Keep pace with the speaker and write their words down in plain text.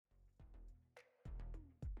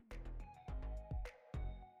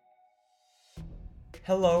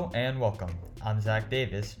Hello and welcome. I'm Zach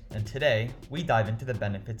Davis, and today we dive into the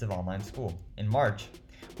benefits of online school. In March,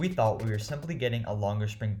 we thought we were simply getting a longer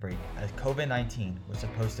spring break as COVID-19 was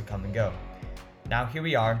supposed to come and go. Now here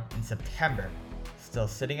we are in September, still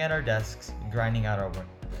sitting at our desks, grinding out our work.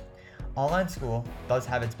 Online school does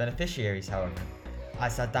have its beneficiaries, however. I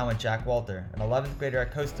sat down with Jack Walter, an 11th grader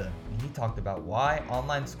at Costa, and he talked about why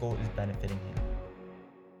online school is benefiting him.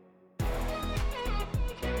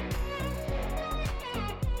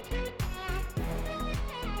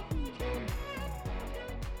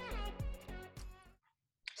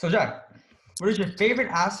 So Jack, what is your favorite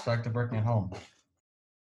aspect of working at home?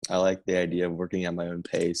 I like the idea of working at my own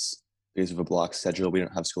pace. Because of a block schedule, we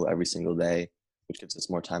don't have school every single day, which gives us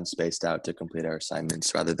more time spaced out to complete our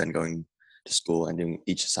assignments rather than going to school and doing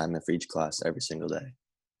each assignment for each class every single day.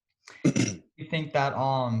 You think that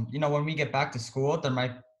when we get back to school,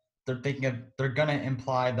 they're gonna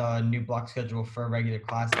imply the new block schedule for regular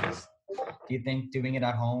classes. Do you think doing it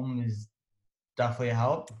at home is definitely a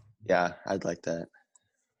help? Yeah, I'd like that.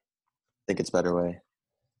 I think it's a better way.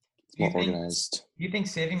 It's Do you more think organized. do you think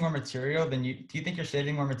saving more material do you think you're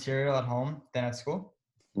saving more material at home than at school?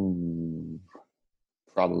 Mm,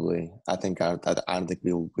 Probably. I don't think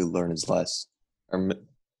we'll learn as less, or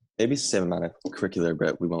maybe it's the same amount of curricular,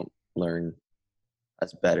 but we won't learn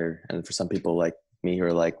as better. And for some people like me who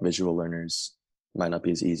are like visual learners, it might not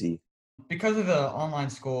be as easy. Because of the online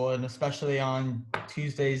school and especially on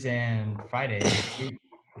Tuesdays and Fridays,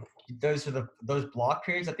 those block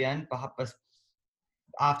periods at the end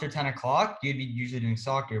after 10 o'clock, you'd be usually doing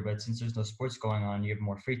soccer, but since there's no sports going on, you have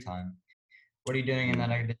more free time. What are you doing in that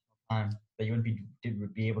additional time that you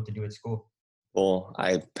would be able to do at school? Well,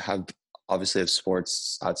 I have obviously have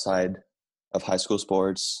sports outside of high school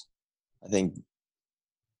sports. I think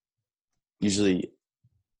usually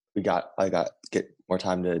I got get more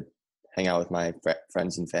time to hang out with my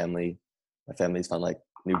friends and family. My family's found like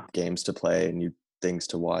new games to play and new things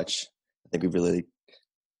to watch. I think we really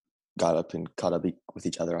got up and caught up with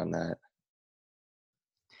each other on that.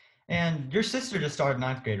 And your sister just started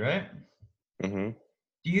ninth grade, right? hmm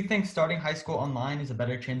Do you think starting high school online is a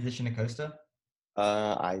better transition to Costa?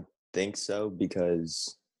 I think so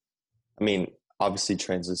because, I mean, obviously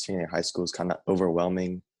transitioning to high school is kind of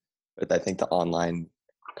overwhelming, but I think the online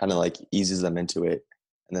kind of like eases them into it.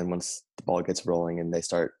 And then once the ball gets rolling and they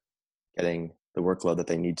start getting the workload that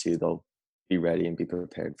they need to, they'll be ready and be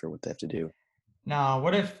prepared for what they have to do. Now,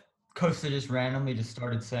 what if Costa just randomly just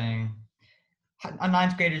started saying, on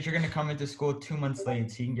ninth graders, you're going to come into school 2 months late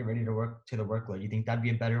so you can get ready to work to the workload. You think that'd be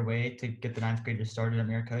a better way to get the ninth graders started at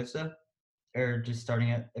Miracosta? Or just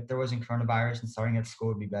if there wasn't coronavirus and starting at school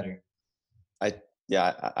would be better? I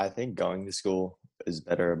Yeah, I think going to school is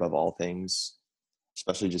better above all things,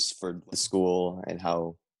 especially just for the school and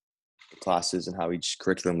how the classes and how each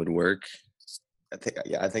curriculum would work.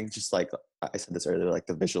 I think just like I said this earlier, like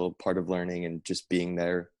the visual part of learning and just being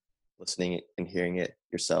there, listening and hearing it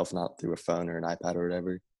yourself, not through a phone or an iPad or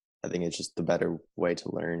whatever. I think it's just the better way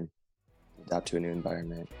to learn, adapt to a new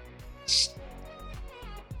environment.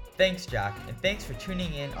 Thanks, Jack, and thanks for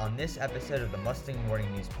tuning in on this episode of the Mustang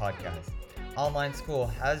Morning News Podcast. Online school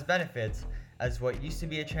has benefits, as what used to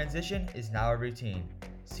be a transition is now a routine.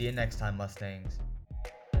 See you next time, Mustangs.